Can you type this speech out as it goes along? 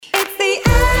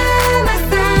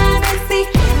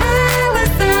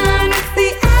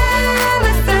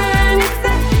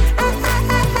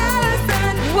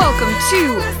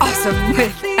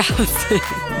Allison.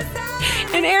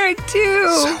 And Eric, too.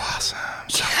 So awesome.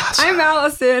 So awesome. I'm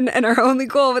Allison, and our only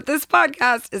goal with this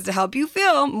podcast is to help you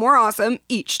feel more awesome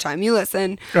each time you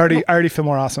listen. I already feel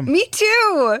more awesome. Me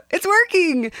too. It's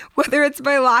working. Whether it's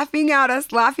by laughing at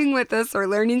us, laughing with us, or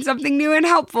learning something new and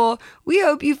helpful, we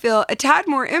hope you feel a tad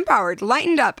more empowered,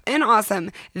 lightened up, and awesome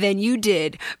than you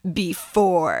did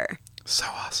before. So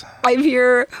awesome. I'm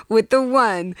here with the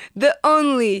one, the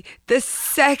only, the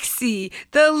sexy,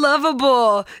 the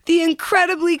lovable, the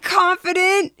incredibly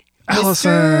confident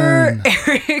Allison.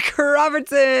 Mr. Eric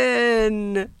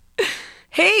Robertson.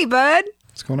 Hey, bud.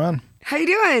 What's going on? How you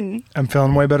doing? I'm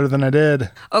feeling way better than I did.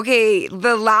 Okay,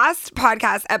 the last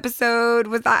podcast episode,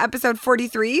 was that episode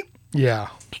 43? Yeah.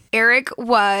 Eric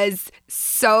was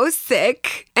so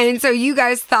sick. And so you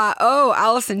guys thought, oh,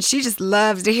 Allison, she just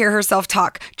loves to hear herself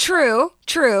talk. True.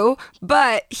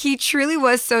 But he truly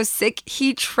was so sick.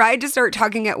 He tried to start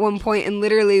talking at one point and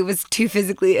literally was too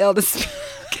physically ill to speak.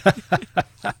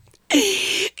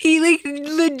 He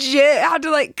legit had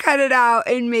to cut it out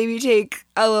and maybe take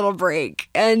a little break.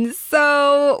 And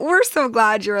so we're so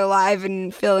glad you're alive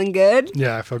and feeling good.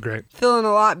 Yeah, I feel great. Feeling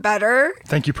a lot better.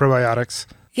 Thank you, probiotics.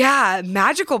 Yeah,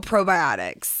 magical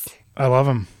probiotics. I love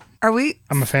them. Are we?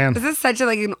 I'm a fan. This is such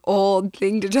an old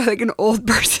thing to do, an old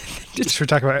person to Should we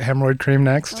talk about hemorrhoid cream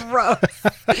next? Gross.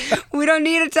 We don't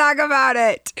need to talk about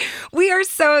it. We are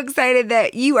so excited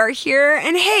that you are here.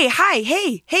 And hey, how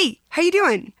you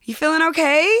doing? You feeling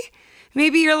okay?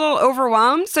 Maybe you're a little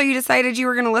overwhelmed, so you decided you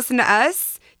were going to listen to us.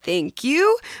 Thank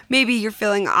you. Maybe you're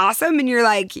feeling awesome and you're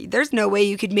like, there's no way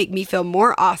you could make me feel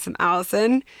more awesome,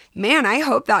 Allison. Man, I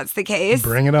hope that's the case.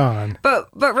 Bring it on. But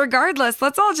regardless,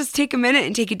 let's all just take a minute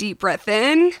and take a deep breath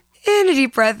in and a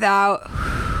deep breath out.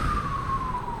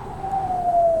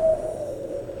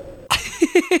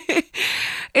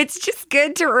 It's just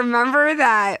good to remember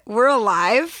that we're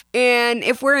alive, and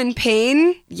if we're in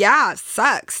pain, yeah,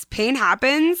 sucks. Pain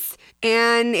happens.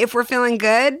 And if we're feeling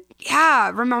good, yeah,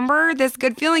 remember this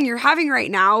good feeling you're having right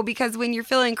now, because when you're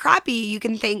feeling crappy, you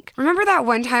can think, remember that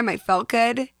one time I felt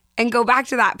good? And go back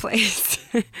to that place.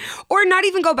 Or not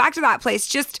even go back to that place.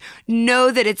 Just know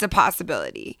that it's a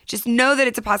possibility. Just know that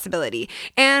it's a possibility.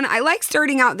 And I like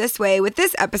starting out this way with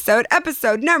this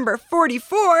episode number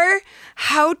 44,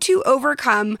 How to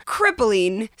Overcome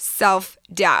Crippling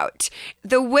Self-Doubt.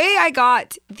 The way I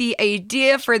got the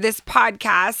idea for this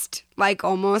podcast, like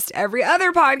almost every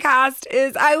other podcast,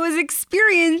 is I was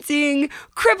experiencing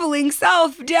crippling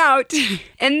self-doubt.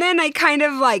 And then I kind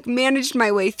of managed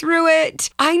my way through it.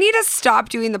 I need to stop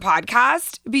doing the podcast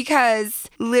because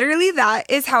literally that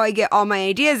is how I get all my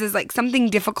ideas, is something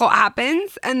difficult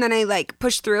happens and then I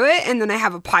push through it and then I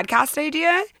have a podcast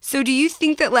idea. So do you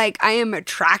think that I am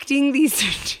attracting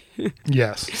these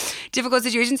Yes. difficult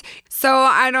situations? So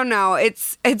I don't know.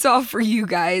 It's all for you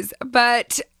guys.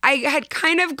 But I had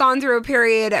kind of gone through a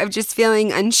period of just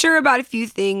feeling unsure about a few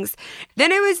things.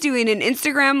 Then I was doing an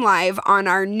Instagram live on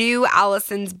our new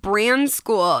Allison's Brand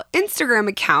School Instagram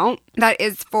account that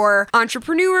is for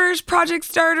entrepreneurs, project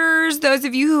starters, those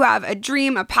of you who have a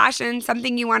dream, a passion,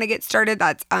 something you want to get started.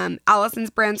 That's Allison's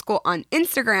Brand School on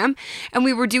Instagram. And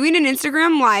we were doing an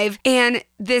Instagram live, and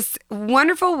this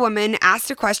wonderful woman asked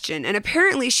a question, and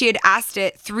apparently she had asked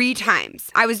it 3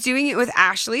 times. I was doing it with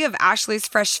Ashley of Ashley's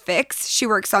Fresh Fix. She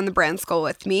works on the Brand School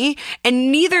with me, and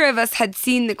neither of us had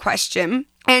seen the question.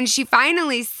 And she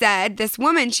finally said, this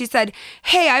woman, she said,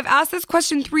 hey, I've asked this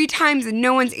question 3 times and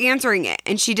no one's answering it.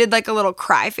 And she did a little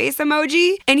cry face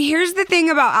emoji. And here's the thing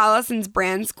about Allison's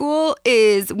Brand School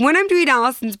is when I'm doing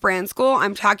Allison's Brand School,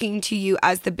 I'm talking to you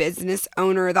as the business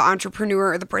owner, the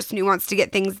entrepreneur, or the person who wants to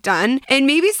get things done. And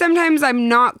maybe sometimes I'm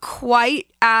not quite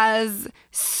as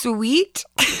sweet.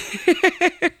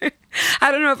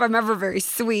 I don't know if I'm ever very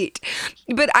sweet,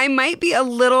 but I might be a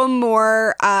little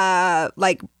more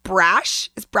brash.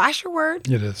 Is brash a word?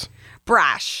 It is.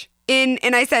 Brash. And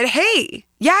I said, hey,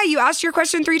 yeah, you asked your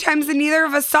question 3 times and neither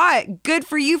of us saw it. Good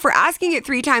for you for asking it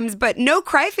 3 times, but no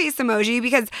cry face emoji,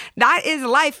 because that is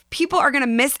life. People are going to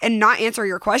miss and not answer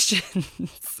your questions.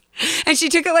 And she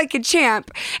took it like a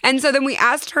champ. And so then we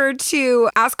asked her to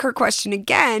ask her question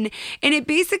again. And it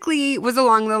basically was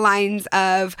along the lines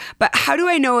of, but how do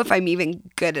I know if I'm even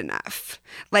good enough?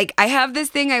 I have this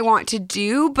thing I want to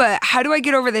do, but how do I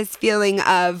get over this feeling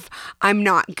of I'm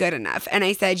not good enough? And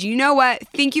I said, you know what?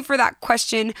 Thank you for that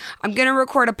question. I'm going to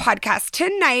record a podcast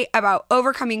tonight about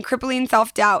overcoming crippling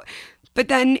self-doubt. But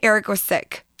then Eric was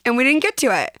sick and we didn't get to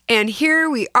it. And here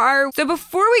we are. So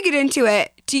before we get into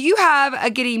it, do you have a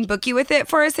getting booky with it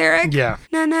for us, Eric? Yeah.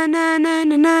 Na na na na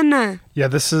na na na. Yeah,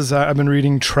 this is, I've been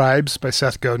reading Tribes by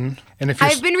Seth Godin. And if you're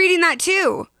I've been reading that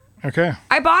too. Okay.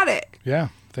 I bought it. Yeah,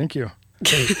 thank you.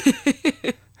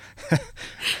 Hey.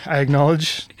 I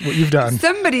acknowledge what you've done.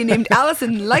 Somebody named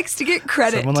Allison likes to get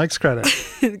credit. Someone likes credit.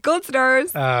 Gold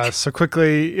stars. So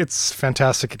quickly, it's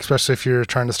fantastic, especially if you're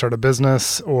trying to start a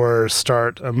business or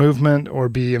start a movement or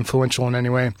be influential in any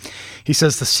way. He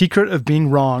says, the secret of being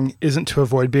wrong isn't to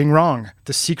avoid being wrong.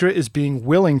 The secret is being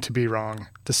willing to be wrong.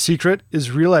 The secret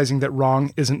is realizing that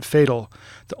wrong isn't fatal.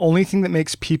 The only thing that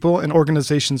makes people and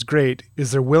organizations great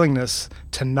is their willingness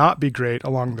to not be great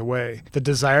along the way. The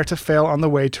desire to fail on the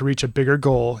way to reach a bigger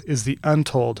goal is the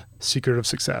untold secret of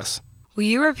success. Will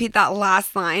you repeat that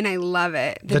last line? I love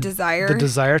it. The desire. The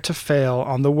desire to fail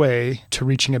on the way to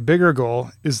reaching a bigger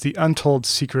goal is the untold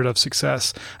secret of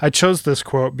success. I chose this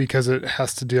quote because it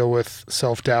has to deal with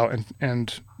self-doubt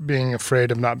and being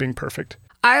afraid of not being perfect.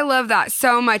 I love that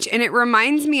so much. And it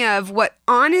reminds me of what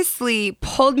honestly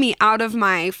pulled me out of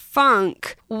my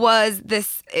funk was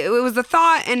this. It was a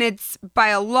thought, and it's by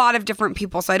a lot of different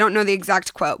people. So I don't know the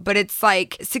exact quote, but it's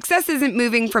like, success isn't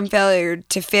moving from failure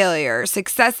to failure.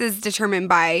 Success is determined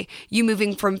by you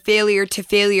moving from failure to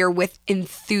failure with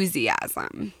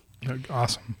enthusiasm.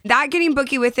 Awesome. That Getting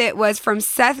Booky with It was from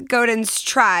Seth Godin's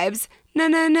Tribes,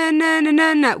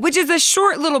 which is a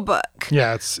short little book.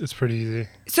 Yeah, it's pretty easy.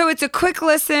 So it's a quick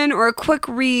listen or a quick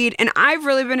read, and I've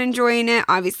really been enjoying it.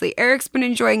 Obviously, Eric's been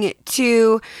enjoying it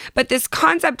too. But this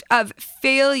concept of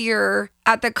failure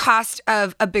at the cost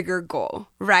of a bigger goal,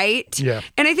 right? Yeah.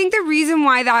 And I think the reason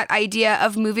why that idea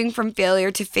of moving from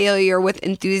failure to failure with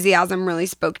enthusiasm really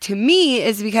spoke to me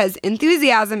is because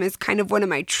enthusiasm is kind of one of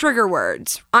my trigger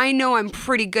words. I know I'm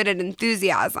pretty good at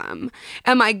enthusiasm.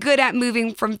 Am I good at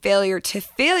moving from failure to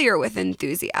failure with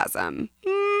enthusiasm?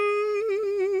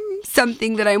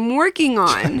 Something that I'm working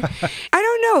on. I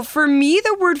don't know. For me,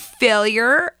 the word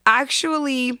failure,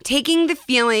 actually taking the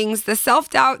feelings, the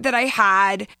self-doubt that I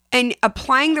had, and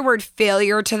applying the word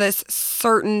failure to this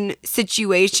certain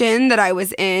situation that I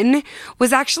was in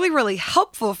was actually really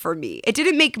helpful for me. It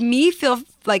didn't make me feel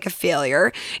like a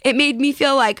failure. It made me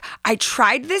feel like I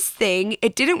tried this thing.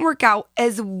 It didn't work out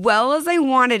as well as I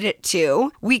wanted it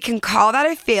to. We can call that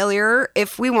a failure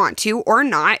if we want to or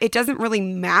not. It doesn't really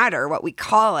matter what we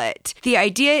call it. The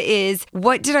idea is,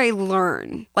 what did I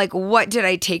learn? Like, what did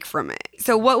I take from it?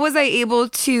 So what was I able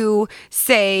to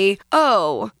say,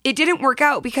 oh, it didn't work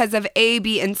out because of A,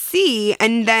 B, and C.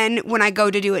 And then when I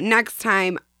go to do it next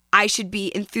time, I should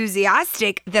be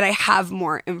enthusiastic that I have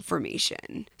more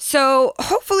information. So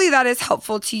hopefully that is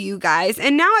helpful to you guys.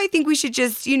 And now I think we should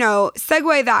just,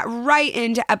 segue that right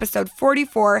into episode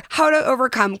 44, How to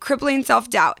Overcome Crippling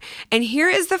Self-Doubt. And here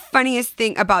is the funniest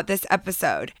thing about this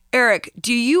episode. Eric,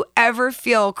 do you ever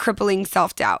feel crippling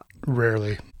self-doubt?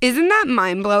 Rarely. Isn't that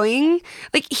mind-blowing?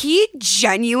 Like, he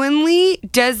genuinely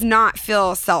does not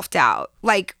feel self-doubt.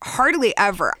 Like, hardly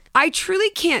ever. I truly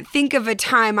can't think of a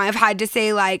time I've had to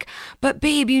say, like, but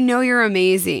babe, you're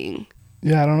amazing.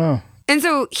 Yeah, I don't know. And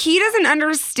so he doesn't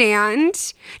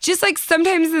understand. Just like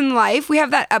sometimes in life, we have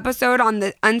that episode on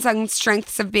the unsung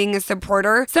strengths of being a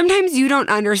supporter. Sometimes you don't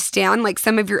understand, like,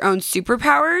 some of your own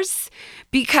superpowers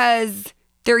because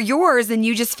they're yours and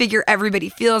you just figure everybody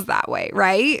feels that way,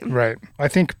 right? Right. I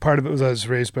think part of it was I was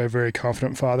raised by a very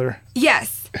confident father.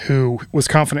 Yes. Who was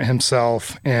confident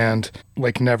himself and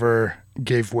never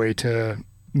gave way to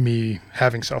me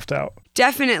having self-doubt.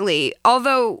 Definitely.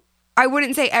 Although I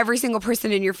wouldn't say every single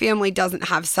person in your family doesn't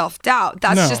have self-doubt.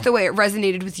 That's just the way it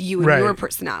resonated with you and your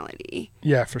personality.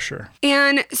 Yeah, for sure.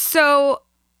 And so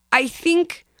I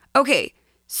think, okay,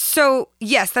 so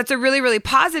yes, that's a really, really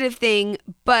positive thing.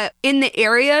 But in the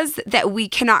areas that we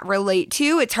cannot relate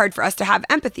to, it's hard for us to have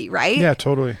empathy, right? Yeah,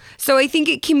 totally. So I think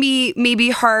it can be maybe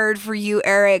hard for you,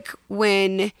 Eric,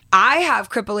 when I have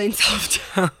crippling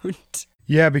self-doubt.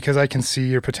 Yeah, because I can see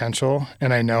your potential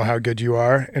and I know how good you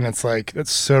are. And it's like,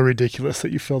 that's so ridiculous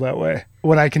that you feel that way.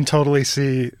 When I can totally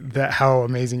see that how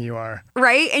amazing you are.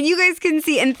 Right? And you guys can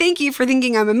see, and thank you for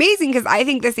thinking I'm amazing because I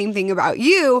think the same thing about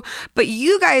you, but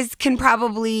you guys can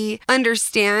probably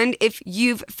understand if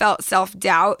you've felt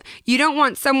self-doubt. You don't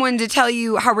want someone to tell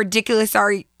you how ridiculous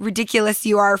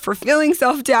you are for feeling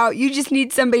self-doubt. You just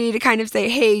need somebody to kind of say,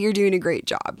 hey, you're doing a great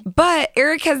job. But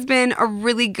Eric has been a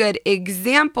really good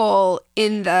example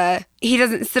in he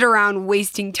doesn't sit around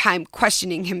wasting time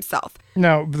questioning himself.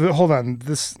 No, hold on.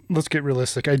 Let's get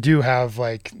realistic. I do have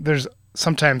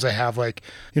sometimes I have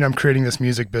I'm creating this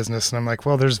music business and I'm like,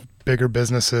 well, there's bigger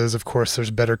businesses. Of course,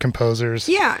 there's better composers.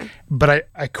 Yeah. But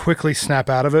I quickly snap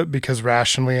out of it because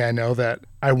rationally I know that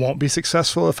I won't be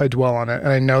successful if I dwell on it. And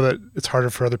I know that it's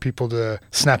harder for other people to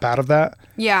snap out of that.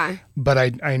 Yeah. But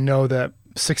I know that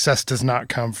success does not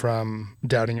come from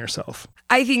doubting yourself.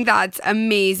 I think that's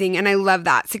amazing. And I love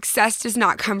that. Success does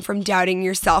not come from doubting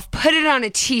yourself. Put it on a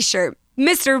t-shirt,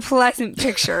 Mr. Pleasant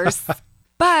Pictures.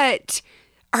 But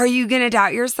are you going to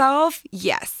doubt yourself?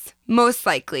 Yes, most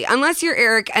likely. Unless you're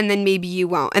Eric, and then maybe you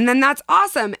won't. And then that's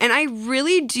awesome. And I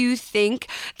really do think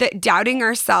that doubting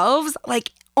ourselves,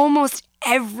 like almost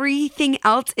everything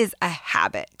else, is a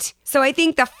habit. So I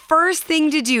think the first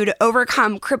thing to do to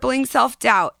overcome crippling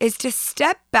self-doubt is to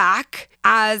step back,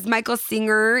 as Michael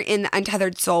Singer in The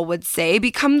Untethered Soul would say,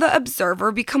 become the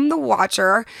observer, become the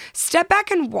watcher. Step back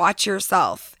and watch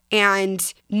yourself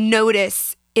and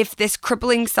notice if this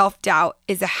crippling self-doubt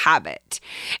is a habit.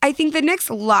 I think the next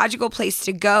logical place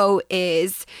to go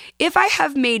is, if I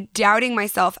have made doubting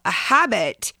myself a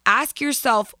habit, ask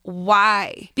yourself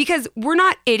why. Because we're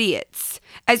not idiots.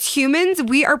 As humans,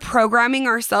 we are programming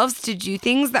ourselves to do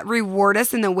things that reward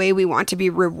us in the way we want to be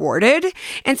rewarded.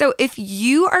 And so if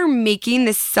you are making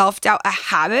this self-doubt a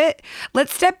habit,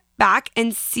 let's step back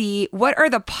and see what are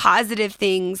the positive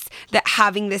things that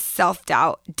having this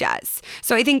self-doubt does.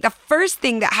 So I think the first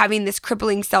thing that having this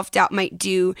crippling self-doubt might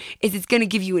do is it's going to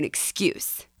give you an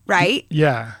excuse, right?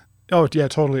 Yeah. Oh, yeah,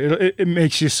 totally. It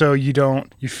makes you so you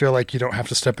feel like you don't have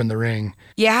to step in the ring.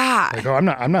 Yeah. Like, oh,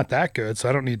 I'm not that good, so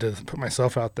I don't need to put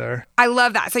myself out there. I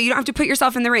love that. So you don't have to put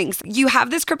yourself in the rings. You have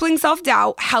this crippling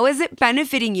self-doubt. How is it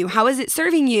benefiting you? How is it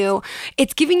serving you?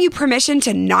 It's giving you permission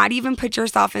to not even put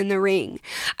yourself in the ring.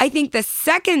 I think the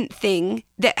second thing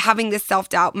that having this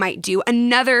self-doubt might do,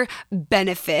 another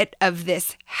benefit of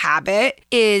this habit,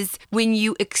 is when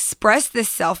you express this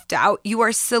self-doubt, you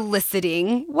are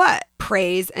soliciting what?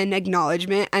 Praise and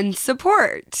acknowledgement and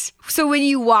support. So when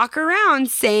you walk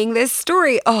around saying this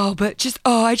story,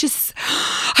 I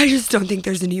just don't think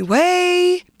there's any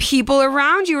way, people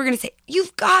around you are going to say,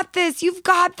 you've got this.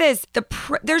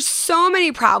 There's so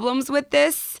many problems with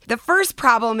this. The first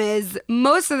problem is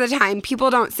most of the time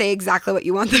people don't say exactly what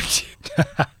you want them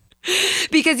to.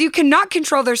 Because you cannot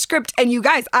control their script. And you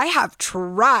guys, I have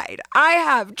tried.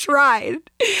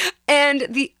 And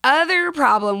the other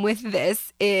problem with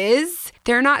this is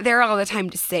they're not there all the time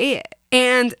to say it.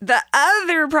 And the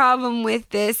other problem with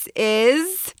this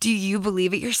is, do you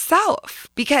believe it yourself?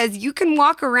 Because you can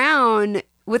walk around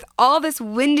with all this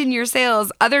wind in your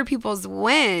sails, other people's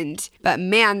wind, but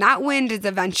man, that wind is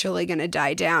eventually going to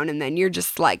die down, and then you're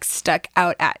just like stuck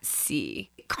out at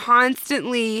sea.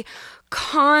 Constantly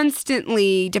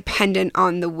dependent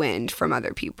on the wind from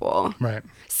other people. Right.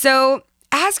 So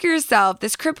ask yourself,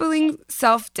 this crippling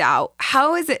self-doubt,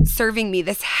 how is it serving me,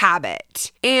 this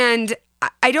habit? And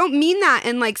I don't mean that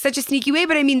in like such a sneaky way,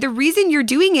 but I mean the reason you're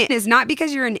doing it is not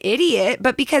because you're an idiot,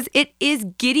 but because it is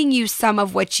getting you some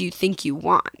of what you think you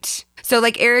want. So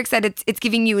like Eric said, it's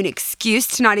giving you an excuse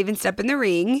to not even step in the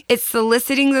ring. It's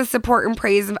soliciting the support and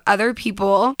praise of other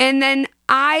people. And then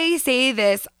I say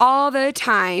this all the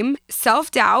time,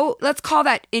 self-doubt, let's call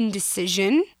that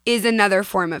indecision, is another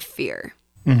form of fear.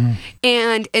 Mm-hmm.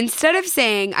 And instead of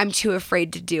saying, I'm too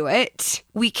afraid to do it,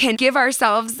 we can give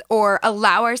ourselves or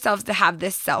allow ourselves to have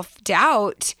this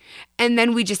self-doubt, and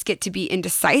then we just get to be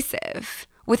indecisive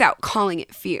without calling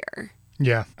it fear.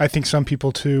 Yeah. I think some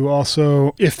people too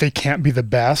also, if they can't be the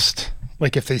best,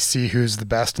 like if they see who's the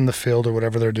best in the field or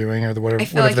whatever they're doing or whatever, I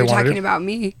feel like you're talking about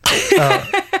me.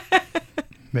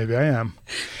 Maybe I am.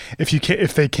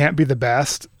 If they can't be the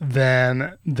best,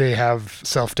 then they have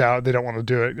self-doubt. They don't want to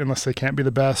do it unless they can't be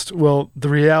the best. Well, the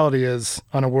reality is,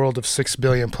 on a world of 6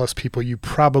 billion plus people, you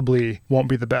probably won't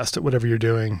be the best at whatever you're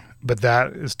doing, but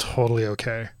that is totally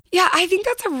okay. Yeah, I think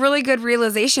that's a really good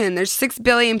realization. There's 6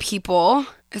 billion people.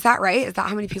 Is that right? Is that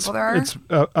how many people there are? It's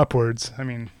upwards. I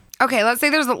mean. Okay, let's say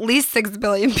there's at least 6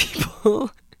 billion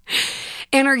people.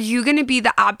 And are you going to be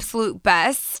the absolute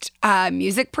best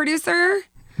music producer?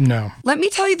 No. Let me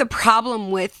tell you the problem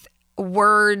with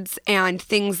words and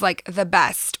things like the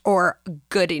best or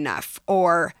good enough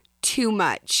or too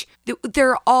much.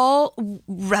 They're all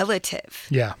relative.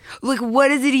 Yeah. Like, what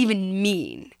does it even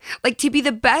mean? Like, to be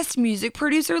the best music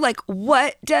producer, like,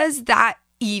 what does that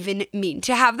even mean?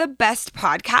 To have the best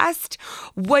podcast,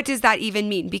 what does that even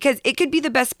mean? Because it could be the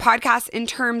best podcast in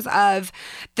terms of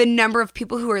the number of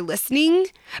people who are listening,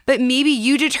 but maybe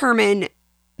you determine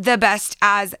the best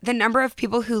as the number of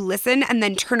people who listen and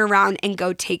then turn around and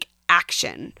go take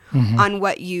action on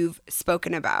what you've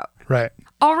spoken about. Right.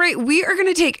 All right, we are going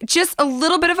to take just a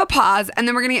little bit of a pause, and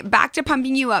then we're going to get back to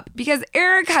pumping you up because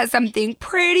Eric has something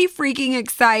pretty freaking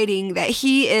exciting that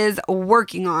he is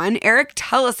working on. Eric,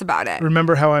 tell us about it.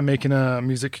 Remember how I'm making a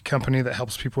music company that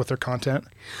helps people with their content?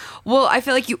 Well, I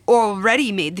feel like you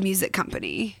already made the music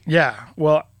company. Yeah.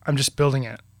 Well, I'm just building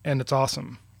it, and it's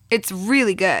awesome. It's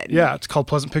really good. Yeah, it's called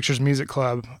Pleasant Pictures Music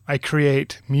Club. I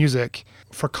create music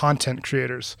for content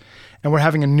creators. And we're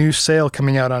having a new sale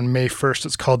coming out on May 1st.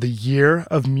 It's called the Year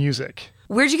of Music.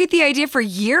 Where'd you get the idea for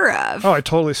Year of? Oh, I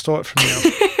totally stole it from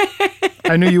you.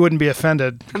 I knew you wouldn't be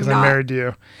offended because I married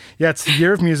you. Yeah, it's the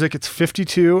Year of Music. It's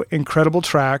 52 incredible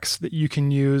tracks that you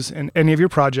can use in any of your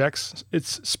projects.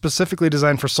 It's specifically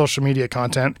designed for social media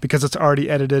content because it's already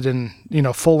edited in,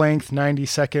 full length, 90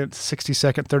 second, 60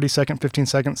 second, 30 second, 15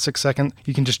 second, 6 second.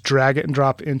 You can just drag it and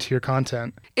drop into your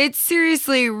content. It's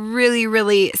seriously really,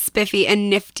 really spiffy and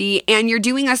nifty. And you're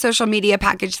doing a social media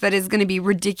package that is going to be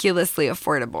ridiculously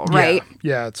affordable, right?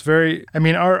 Yeah, it's very,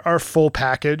 our full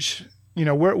package.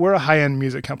 We're a high-end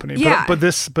music company, but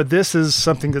this is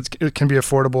something it can be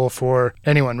affordable for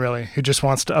anyone really who just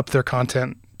wants to up their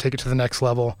content, take it to the next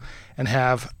level, and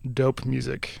have dope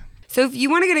music. So if you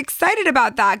want to get excited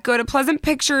about that, go to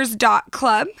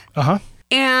pleasantpictures.club.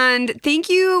 And thank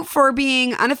you for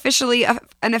being unofficially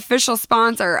an official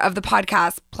sponsor of the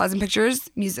podcast, Pleasant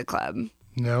Pictures Music Club.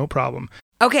 No problem.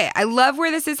 Okay, I love where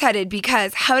this is headed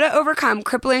because how to overcome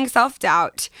crippling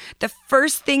self-doubt. The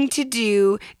first thing to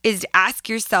do is to ask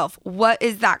yourself, what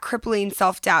is that crippling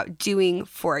self-doubt doing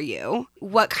for you?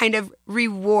 What kind of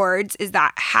rewards is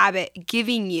that habit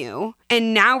giving you?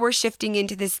 And now we're shifting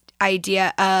into this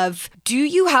idea of, do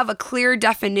you have a clear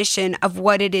definition of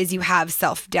what it is you have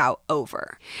self-doubt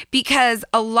over? Because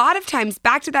a lot of times,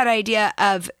 back to that idea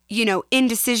of,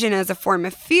 indecision as a form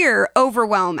of fear,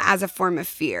 overwhelm as a form of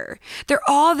fear, they're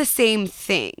all the same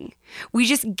thing. We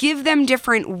just give them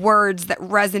different words that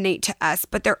resonate to us,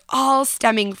 but they're all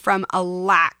stemming from a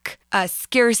lack, a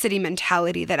scarcity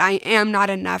mentality that I am not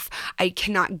enough, I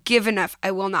cannot give enough,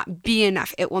 I will not be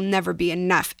enough, it will never be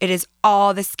enough. It is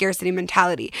all the scarcity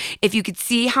mentality. If you could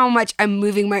see how much I'm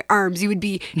moving my arms, you would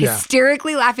be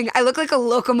hysterically laughing. I look like a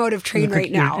locomotive train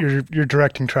right now. You're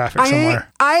directing traffic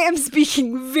somewhere. I am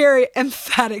speaking very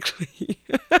emphatically.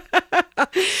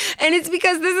 And it's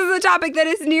because this is a topic that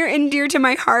is near and dear to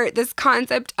my heart, this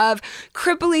concept of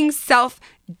crippling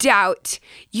self-doubt.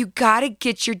 You got to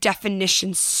get your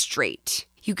definitions straight.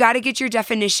 You got to get your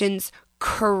definitions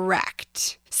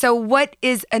correct. So what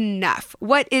is enough?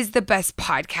 What is the best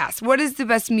podcast? What is the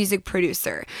best music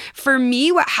producer? For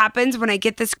me, what happens when I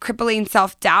get this crippling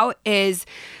self-doubt is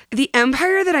the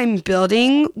empire that I'm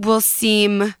building will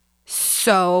seem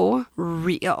so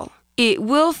real. It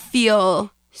will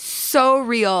feel so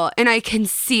real, and I can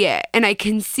see it, and I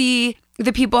can see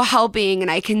the people helping,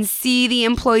 and I can see the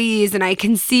employees, and I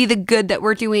can see the good that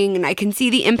we're doing, and I can see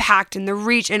the impact and the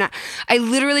reach, and I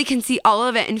literally can see all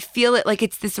of it and feel it like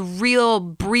it's this real,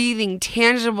 breathing,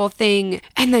 tangible thing.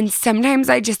 And then sometimes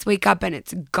I just wake up and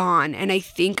it's gone, and I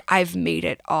think I've made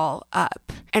it all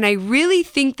up. And I really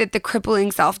think that the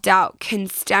crippling self-doubt can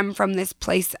stem from this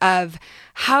place of,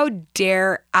 how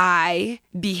dare I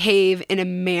behave in a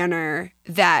manner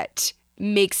that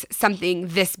makes something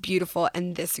this beautiful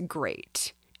and this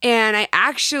great? And I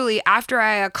actually, after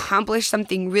I accomplish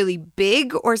something really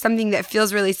big or something that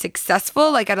feels really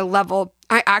successful, like at a level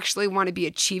I actually want to be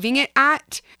achieving it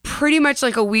at, pretty much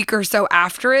like a week or so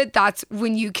after it, that's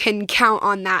when you can count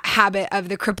on that habit of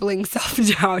the crippling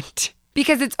self-doubt.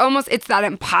 Because it's that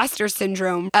imposter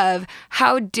syndrome of,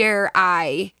 how dare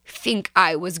I think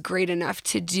I was great enough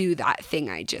to do that thing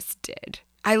I just did?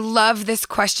 I love this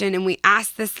question, and we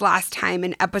asked this last time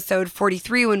in episode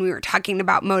 43 when we were talking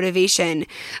about motivation.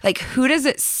 Like, who does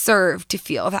it serve to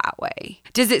feel that way?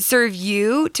 Does it serve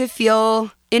you to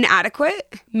feel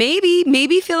inadequate?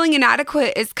 Maybe feeling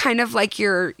inadequate is kind of like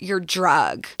your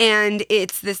drug, and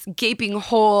it's this gaping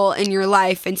hole in your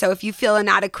life. And so if you feel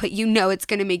inadequate, it's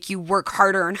going to make you work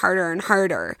harder and harder and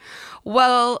harder.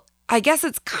 Well, I guess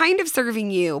it's kind of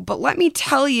serving you, but let me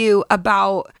tell you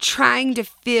about trying to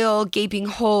fill gaping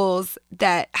holes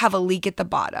that have a leak at the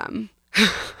bottom.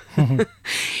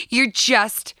 You're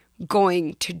just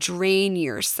going to drain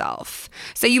yourself.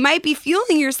 So you might be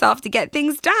fueling yourself to get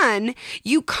things done.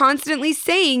 You constantly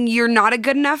saying you're not a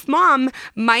good enough mom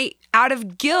might, out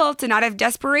of guilt and out of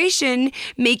desperation,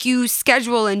 make you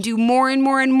schedule and do more and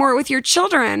more and more with your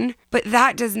children. But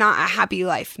that does not a happy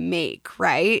life make,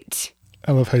 right?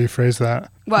 I love how you phrase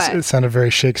that. What? It sounded very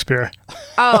Shakespeare.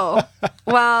 Oh,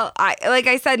 well, like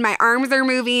I said, my arms are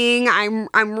moving.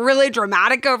 I'm really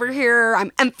dramatic over here.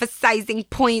 I'm emphasizing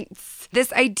points.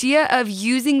 This idea of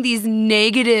using these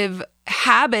negative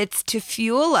habits to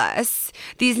fuel us,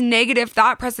 these negative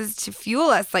thought processes to fuel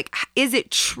us, like, is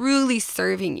it truly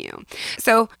serving you?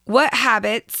 So what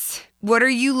habits What are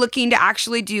you looking to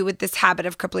actually do with this habit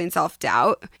of crippling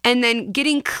self-doubt? And then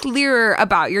getting clearer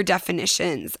about your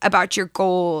definitions, about your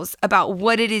goals, about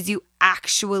what it is you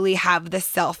actually have the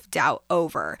self-doubt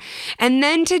over. And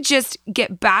then to just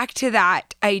get back to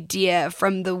that idea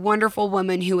from the wonderful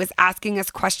woman who was asking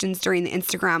us questions during the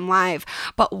Instagram Live.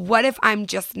 But what if I'm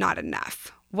just not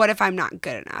enough? What if I'm not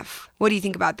good enough? What do you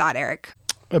think about that, Eric?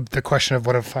 The question of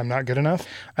what if I'm not good enough?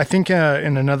 I think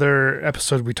in another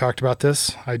episode we talked about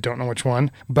this. I don't know which one,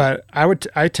 but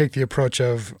I take the approach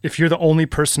of if you're the only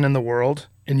person in the world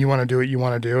and you want to do what you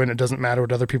want to do and it doesn't matter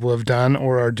what other people have done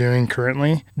or are doing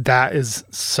currently, that is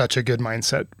such a good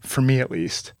mindset for me at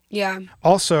least. Yeah.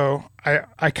 Also,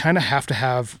 I kind of have to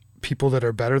have people that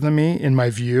are better than me in my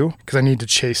view because I need to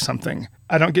chase something.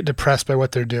 I don't get depressed by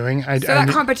what they're doing.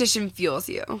 Competition fuels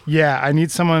you. Yeah, I need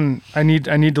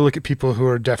to look at people who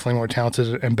are definitely more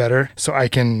talented and better so I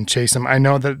can chase them. I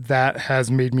know that has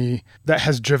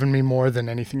driven me more than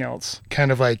anything else.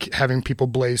 Kind of like having people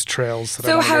blaze trails.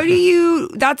 That's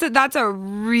a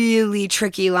really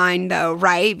tricky line though,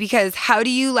 right? Because how do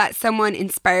you let someone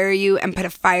inspire you and put a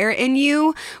fire in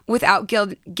you without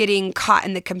getting caught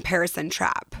in the comparison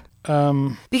trap?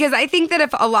 Because I think that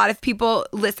if a lot of people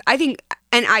listen,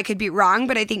 and I could be wrong,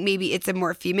 but I think maybe it's a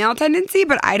more female tendency,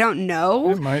 but I don't know.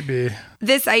 It might be.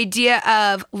 This idea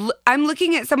of I'm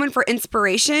looking at someone for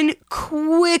inspiration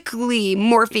quickly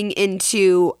morphing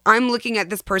into I'm looking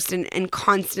at this person and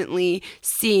constantly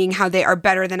seeing how they are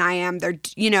better than I am. They're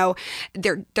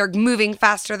moving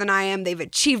faster than I am. They've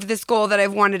achieved this goal that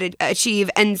I've wanted to achieve.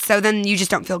 And so then you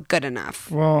just don't feel good enough.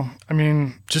 Well, I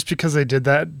mean, just because they did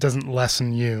that doesn't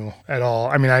lessen you at all.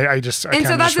 I mean, I so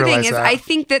that's the thing is I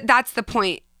think that's the point.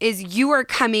 Is you are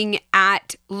coming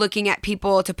at looking at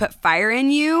people to put fire in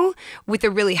you with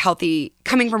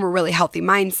coming from a really healthy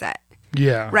mindset.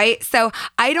 Yeah. Right? So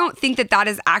I don't think that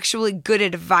is actually good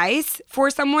advice for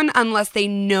someone unless they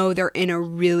know they're in a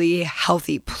really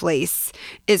healthy place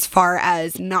as far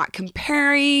as not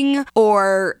comparing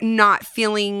or not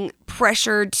feeling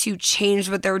pressured to change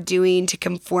what they're doing to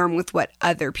conform with what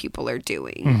other people are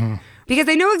doing. Mm-hmm. Because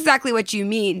I know exactly what you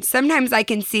mean. Sometimes I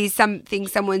can see something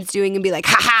someone's doing and be like,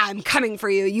 ha, I'm coming for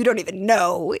you. You don't even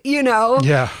know,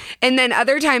 Yeah. And then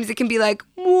other times it can be like,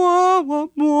 wah, wah,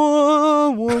 wah,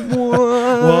 wah, wah.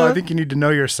 Well, I think you need to know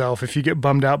yourself. If you get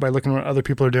bummed out by looking at what other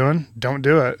people are doing, don't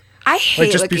do it. I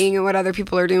hate looking at what other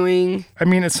people are doing. I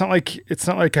mean, it's not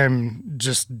like I'm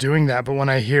just doing that, but when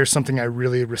I hear something I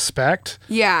really respect,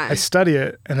 yeah, I study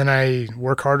it and then I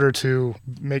work harder to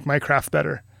make my craft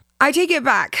better. I take it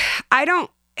back. I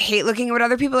don't hate looking at what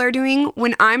other people are doing.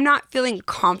 When I'm not feeling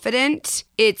confident,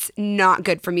 it's not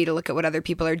good for me to look at what other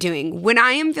people are doing. When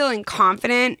I am feeling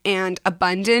confident and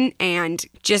abundant and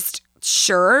just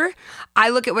sure, I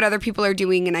look at what other people are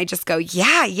doing and I just go,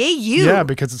 yeah, yay, you. Yeah,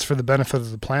 because it's for the benefit of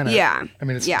the planet. Yeah. I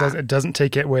mean, it doesn't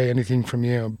take away anything from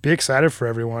you. Be excited for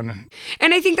everyone.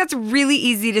 And I think that's really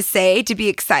easy to say, to be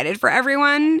excited for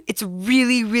everyone. It's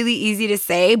really, really easy to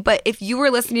say. But if you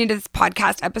were listening to this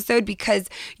podcast episode because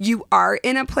you are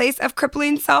in a place of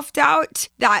crippling self-doubt,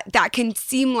 that can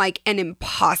seem like an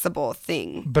impossible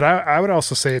thing. But I would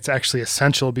also say it's actually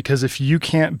essential because if you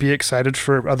can't be excited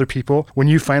for other people, when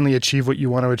you finally achieve what you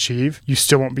want to achieve, you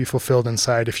still won't be fulfilled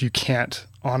inside if you can't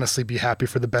honestly be happy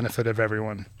for the benefit of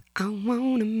everyone. I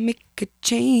want to make a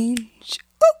change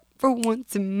for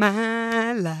once in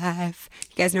my life.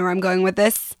 You guys know where I'm going with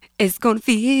this? It's going to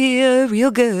feel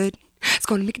real good. It's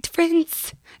going to make a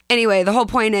difference. Anyway, the whole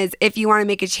point is if you want to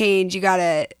make a change, you got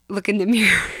to look in the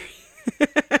mirror.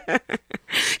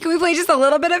 Can we play just a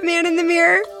little bit of Man in the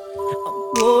Mirror?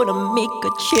 I'm gonna make a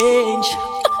change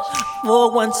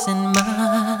for once in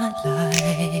my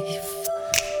life.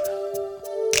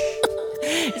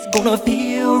 It's gonna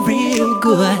feel real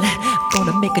good.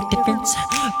 Gonna make a difference.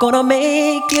 Gonna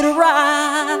make it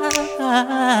right.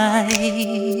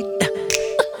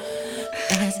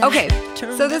 Okay,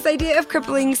 so this idea of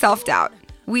crippling self-doubt.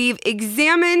 We've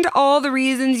examined all the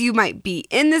reasons you might be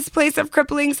in this place of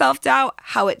crippling self-doubt,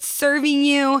 how it's serving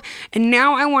you, and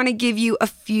now I want to give you a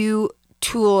few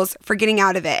tools for getting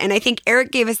out of it. And I think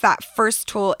Eric gave us that first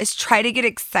tool is try to get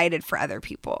excited for other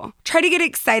people. Try to get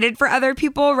excited for other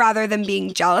people rather than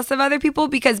being jealous of other people,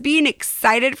 because being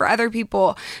excited for other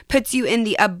people puts you in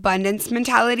the abundance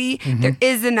mentality. Mm-hmm. There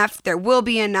is enough, there will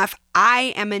be enough,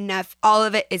 I am enough, all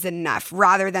of it is enough,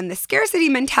 rather than the scarcity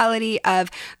mentality of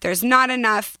there's not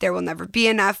enough, there will never be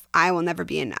enough, I will never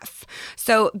be enough.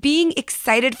 So being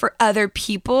excited for other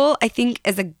people, I think,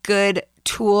 is a good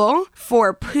tool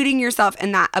for putting yourself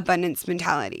in that abundance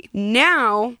mentality.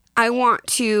 Now, I want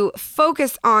to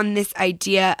focus on this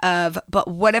idea of, but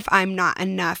what if I'm not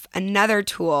enough? Another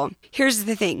tool. Here's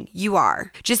the thing. You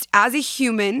are. Just as a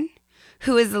human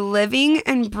who is living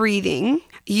and breathing,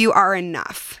 you are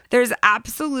enough. There's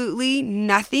absolutely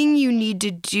nothing you need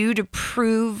to do to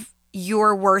prove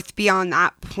your worth beyond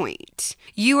that point.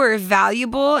 You are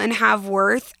valuable and have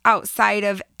worth outside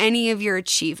of any of your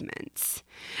achievements.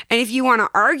 And if you want to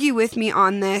argue with me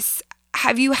on this,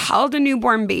 have you held a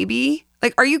newborn baby?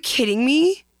 Like, are you kidding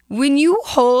me? When you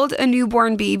hold a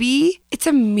newborn baby, it's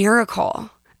a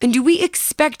miracle. And do we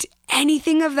expect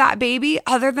anything of that baby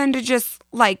other than to just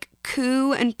like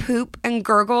coo and poop and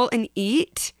gurgle and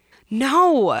eat?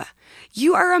 No,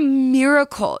 you are a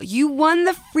miracle. You won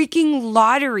the freaking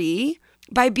lottery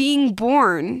by being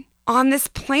born on this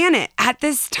planet at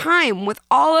this time with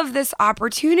all of this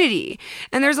opportunity.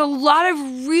 And there's a lot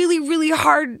of really, really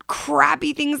hard,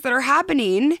 crappy things that are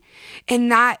happening.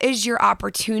 And that is your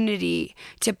opportunity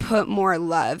to put more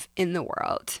love in the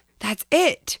world. That's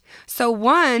it. So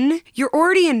one, you're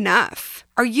already enough.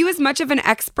 Are you as much of an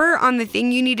expert on the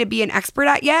thing you need to be an expert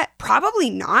at yet? Probably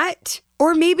not.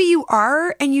 Or maybe you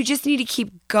are and you just need to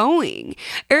keep going.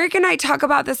 Eric and I talk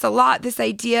about this a lot, this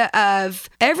idea of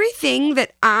everything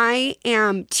that I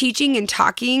am teaching and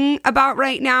talking about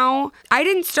right now. I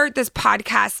didn't start this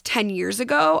podcast 10 years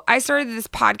ago. I started this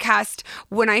podcast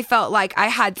when I felt like I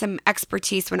had some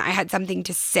expertise, when I had something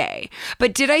to say.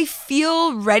 But did I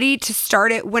feel ready to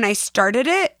start it when I started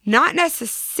it? Not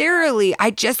necessarily. I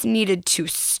just needed to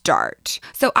start.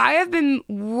 So I have been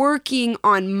working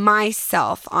on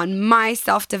myself, on my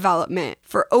self-development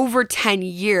for over 10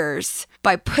 years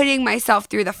by putting myself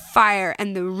through the fire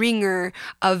and the ringer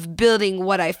of building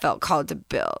what I felt called to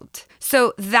build.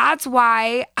 So that's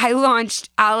why I launched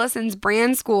Allison's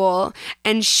Brand School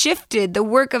and shifted the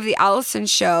work of the Allison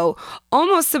Show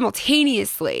almost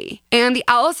simultaneously. And the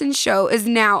Allison Show is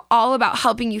now all about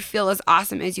helping you feel as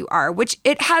awesome as you are, which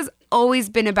it has always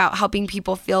been about helping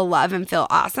people feel love and feel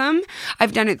awesome.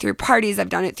 I've done it through parties, I've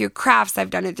done it through crafts, I've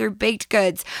done it through baked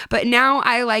goods, but now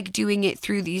I like doing it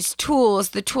through these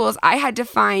tools, the tools I had to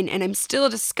find and I'm still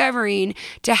discovering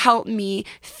to help me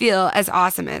feel as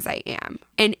awesome as I am.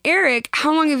 And Eric,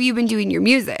 how long have you been doing your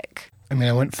music? I mean,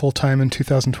 I went full-time in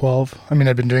 2012. I mean,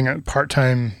 I've been doing it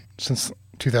part-time since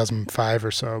 2005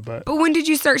 or so, but... But when did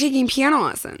you start taking piano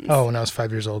lessons? Oh, when I was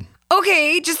 5 years old.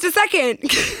 Okay, just a second.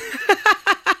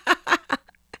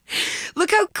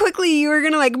 Look how quickly you were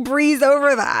gonna breeze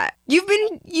over that. You've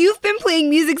been playing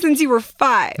music since you were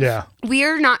 5. Yeah. We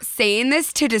are not saying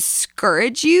this to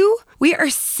discourage you. We are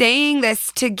saying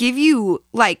this to give you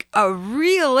a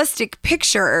realistic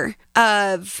picture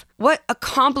of what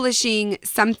accomplishing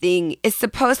something is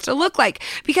supposed to look like.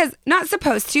 Because not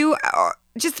supposed to,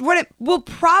 just what it will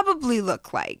probably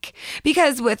look like.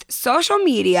 Because with social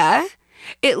media,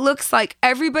 it looks like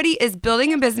everybody is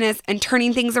building a business and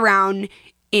turning things around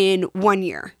in 1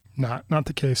 year. Not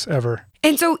the case ever.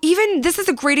 And so this is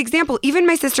a great example. Even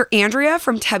my sister Andrea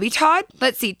from Tubby Todd,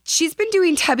 let's see, she's been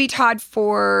doing Tubby Todd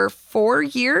for 4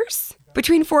 years,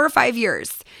 between 4 or 5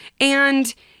 years.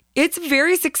 And it's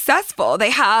very successful. They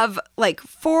have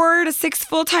 4 to 6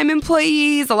 full-time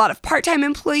employees, a lot of part-time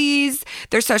employees.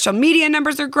 Their social media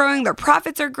numbers are growing. Their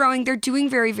profits are growing. They're doing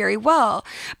very, very well.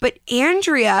 But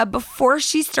Andrea, before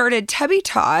she started Tubby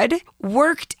Todd,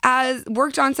 worked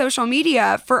on social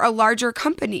media for a larger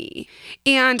company.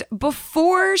 And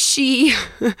before she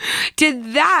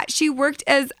did that, she worked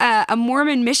as a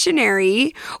Mormon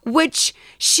missionary, which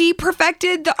she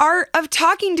perfected the art of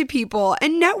talking to people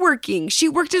and networking. She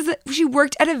worked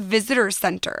at a visitor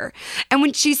center. And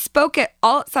when she spoke at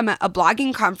Alt Summit, a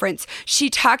blogging conference, she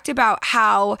talked about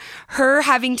how her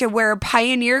having to wear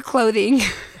pioneer clothing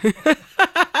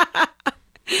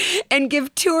and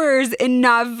give tours in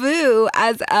Nauvoo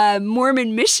as a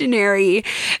Mormon missionary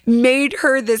made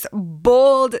her this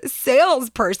bold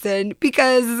salesperson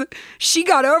because she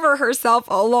got over herself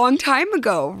a long time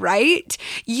ago, right?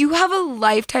 You have a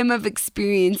lifetime of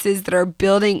experiences that are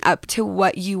building up to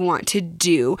what you want to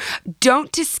do.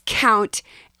 Don't discount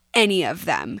any of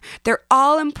them. They're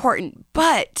all important,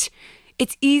 but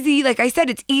it's easy, like I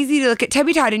said, it's easy to look at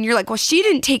Tubby Todd and you're like, well, she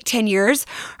didn't take 10 years.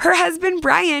 Her husband,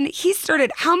 Brian,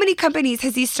 how many companies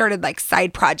has he started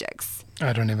side projects?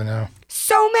 I don't even know.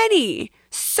 So many.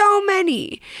 So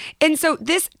many. And so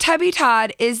this Tubby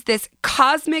Todd is this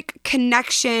cosmic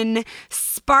connection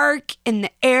spark in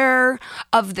the air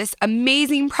of this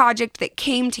amazing project that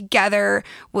came together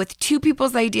with two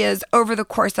people's ideas over the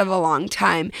course of a long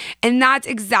time. And that's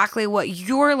exactly what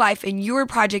your life and your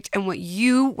project and what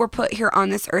you were put here on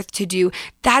this earth to do.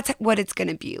 That's what it's going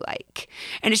to be like.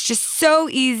 And it's just so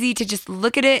easy to just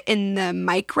look at it in the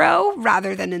micro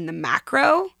rather than in the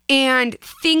macro and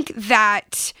think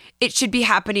that it should be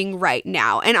happening right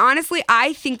now. And honestly,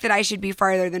 I think that I should be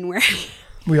farther than where I am.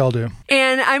 We all do.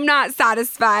 And I'm not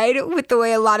satisfied with the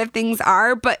way a lot of things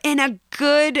are, but in a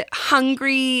good,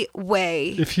 hungry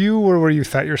way. If you were where you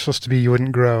thought you were supposed to be, you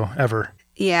wouldn't grow ever.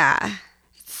 Yeah.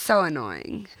 It's so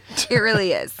annoying. It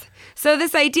really is. So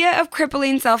this idea of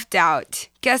crippling self-doubt,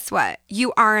 guess what?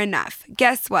 You are enough.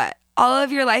 Guess what? All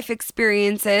of your life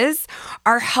experiences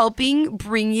are helping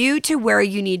bring you to where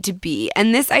you need to be.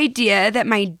 And this idea that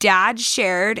my dad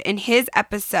shared in his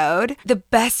episode, the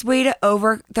best way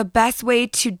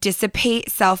to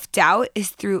dissipate self-doubt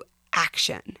is through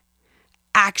action.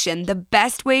 Action. The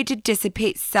best way to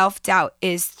dissipate self-doubt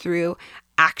is through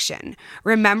action.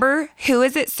 Remember, who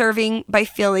is it serving by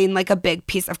feeling like a big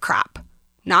piece of crap?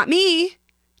 Not me,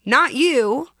 not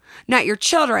you, not your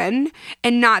children,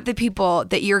 and not the people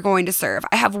that you're going to serve.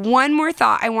 I have one more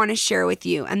thought I want to share with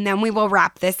you, and then we will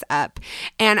wrap this up.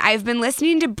 And I've been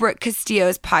listening to Brooke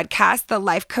Castillo's podcast, The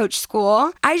Life Coach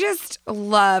School. I just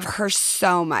love her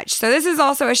so much. So this is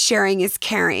also a sharing is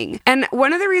caring. And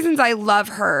one of the reasons I love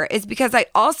her is because I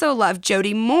also love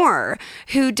Jody Moore,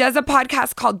 who does a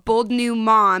podcast called Bold New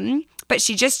Mom, but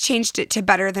she just changed it to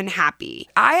Better Than Happy.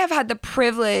 I have had the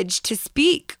privilege to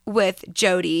speak with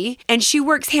Jody, and she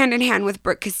works hand in hand with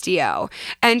Brooke Castillo.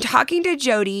 And talking to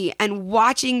Jody and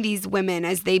watching these women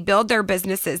as they build their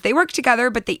businesses, they work together,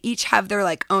 but they each have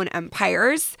their own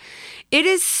empires. It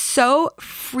is so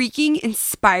freaking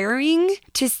inspiring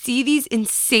to see these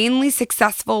insanely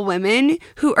successful women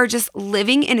who are just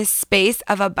living in a space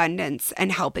of abundance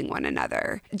and helping one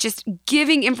another. Just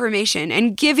giving information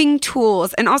and giving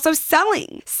tools and also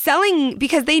selling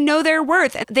because they know their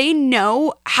worth. They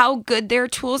know how good their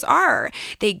tools are.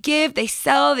 They give, they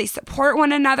sell, they support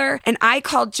one another. And I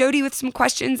called Jody with some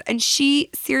questions and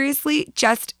she seriously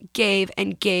just gave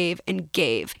and gave and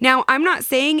gave. Now, I'm not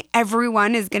saying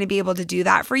everyone is going to be able to do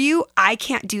that for you. I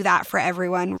can't do that for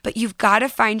everyone, but you've got to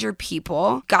find your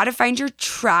people, got to find your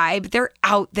tribe. They're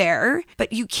out there,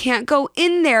 but you can't go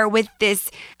in there with this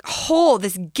hole,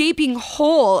 this gaping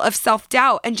hole of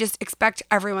self-doubt and just expect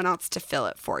everyone else to fill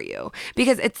it for you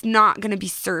because it's not going to be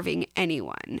serving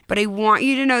anyone. But I want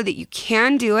you to know that you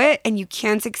can do it and you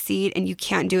can succeed and you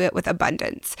can do it with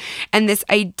abundance. And this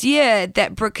idea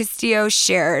that Brooke Castillo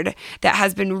shared that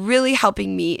has been really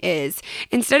helping me is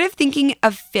instead of thinking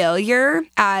of failure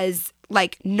as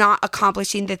not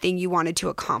accomplishing the thing you wanted to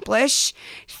accomplish,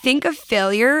 think of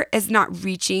failure as not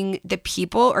reaching the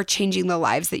people or changing the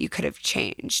lives that you could have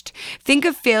changed. Think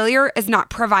of failure as not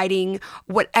providing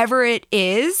whatever it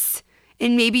is.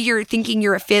 And maybe you're thinking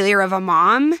you're a failure of a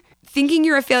mom. Thinking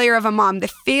you're a failure of a mom, the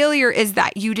failure is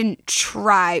that you didn't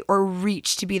try or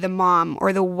reach to be the mom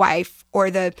or the wife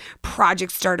or the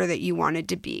project starter that you wanted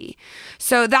to be.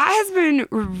 So that has been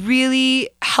really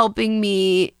helping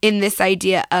me in this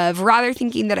idea of rather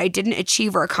thinking that I didn't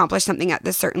achieve or accomplish something at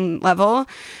this certain level,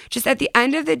 just at the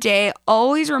end of the day,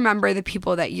 always remember the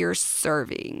people that you're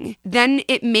serving. Then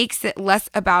it makes it less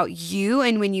about you.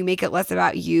 And when you make it less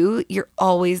about you, you're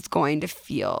always going to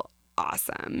feel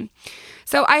awesome.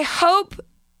 So I hope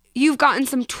you've gotten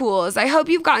some tools. I hope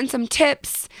you've gotten some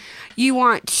tips. You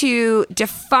want to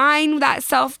define that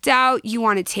self-doubt. You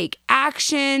want to take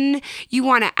action. You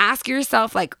want to ask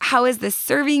yourself, how is this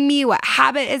serving me? What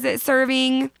habit is it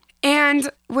serving? And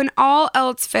when all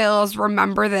else fails,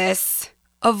 remember this.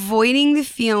 Avoiding the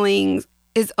feelings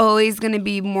is always going to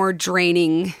be more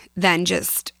draining than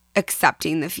just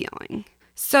accepting the feeling.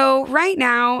 So right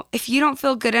now, if you don't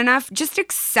feel good enough, just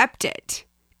accept it.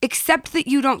 Accept that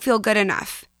you don't feel good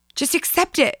enough. Just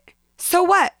accept it. So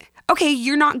what? Okay,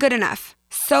 you're not good enough.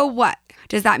 So what?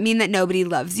 Does that mean that nobody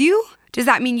loves you? Does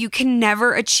that mean you can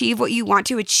never achieve what you want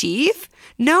to achieve?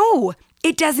 No,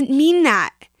 it doesn't mean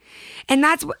that. And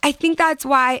I think that's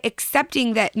why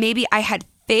accepting that maybe I had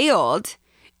failed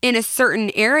in a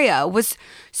certain area was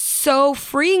so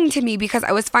freeing to me because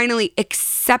I was finally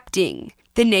accepting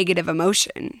the negative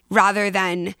emotion rather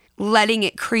than letting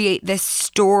it create this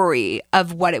story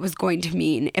of what it was going to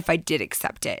mean if I did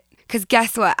accept it. Because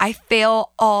guess what? I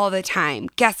fail all the time.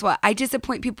 Guess what? I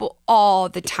disappoint people all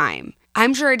the time.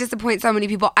 I'm sure I disappoint so many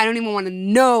people. I don't even want to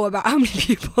know about how many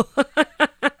people.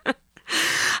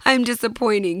 I'm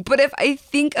disappointing. But if I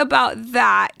think about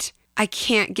that, I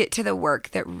can't get to the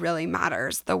work that really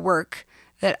matters, the work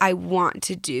that I want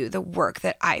to do, the work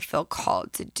that I feel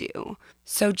called to do.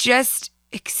 So just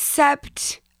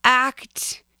accept,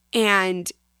 act, and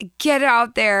get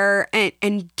out there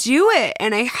and do it.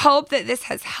 And I hope that this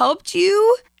has helped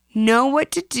you know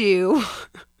what to do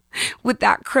with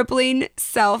that crippling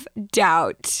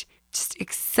self-doubt. Just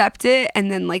accept it and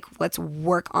then let's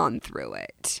work on through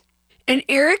it. And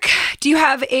Eric, do you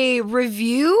have a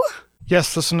review?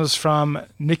 Yes, this one is from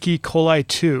Nikki Colai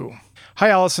 2. Hi,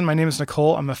 Allison. My name is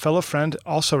Nicole. I'm a fellow friend,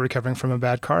 also recovering from a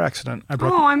bad car accident.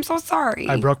 I'm so sorry.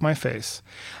 I broke my face.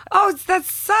 Oh, that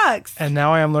sucks. And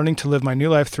now I am learning to live my new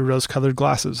life through rose-colored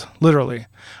glasses. Literally.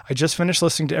 I just finished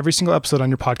listening to every single episode on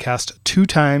your podcast 2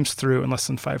 times through in less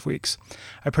than 5 weeks.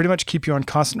 I pretty much keep you on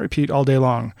constant repeat all day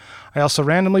long. I also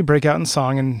randomly break out in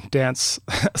song and dance,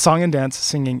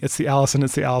 singing, "It's the Allison,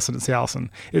 it's the Allison, it's the Allison.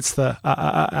 It's the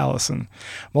Allison,"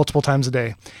 multiple times a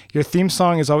day. Your theme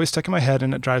song is always stuck in my head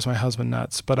and it drives my husband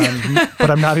nuts, but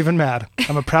I'm not even mad.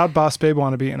 I'm a proud boss babe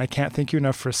wannabe, and I can't thank you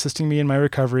enough for assisting me in my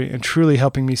recovery and truly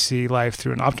helping me see life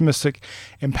through an optimistic,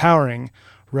 empowering,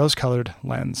 rose-colored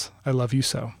lens. I love you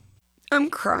so. I'm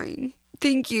crying.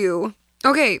 Thank you.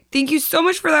 Okay, thank you so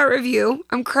much for that review.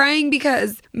 I'm crying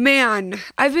because, man,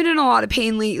 I've been in a lot of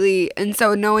pain lately, and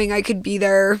so knowing I could be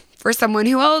there for someone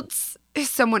else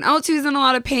who's in a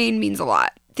lot of pain means a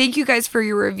lot. Thank you guys for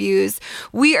your reviews.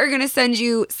 We are going to send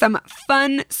you some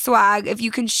fun swag. If you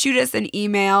can shoot us an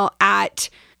email at,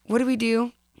 what do we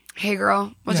do? Hey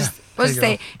girl. We'll just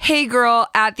say, hey girl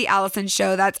at The Allison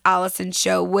Show. That's Allison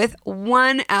Show with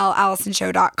 1L,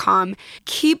 AllisonShow.com.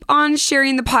 Keep on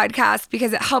sharing the podcast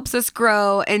because it helps us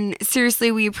grow. And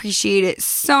seriously, we appreciate it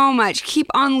so much. Keep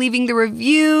on leaving the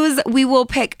reviews. We will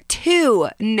pick 2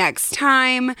 next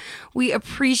time. We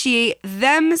appreciate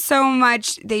them so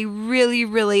much. They really,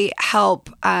 really help.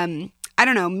 I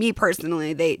don't know, me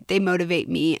personally, they motivate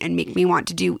me and make me want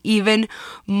to do even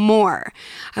more.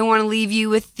 I want to leave you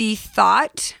with the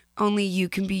thought, only you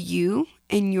can be you,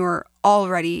 and you're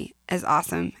already as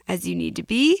awesome as you need to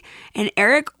be. And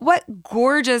Eric, what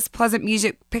gorgeous Pleasant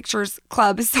Music Pictures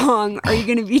Club song are you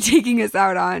going to be taking us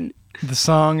out on? The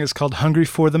song is called Hungry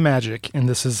for the Magic, and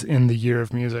this is in the year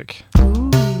of music. Ooh.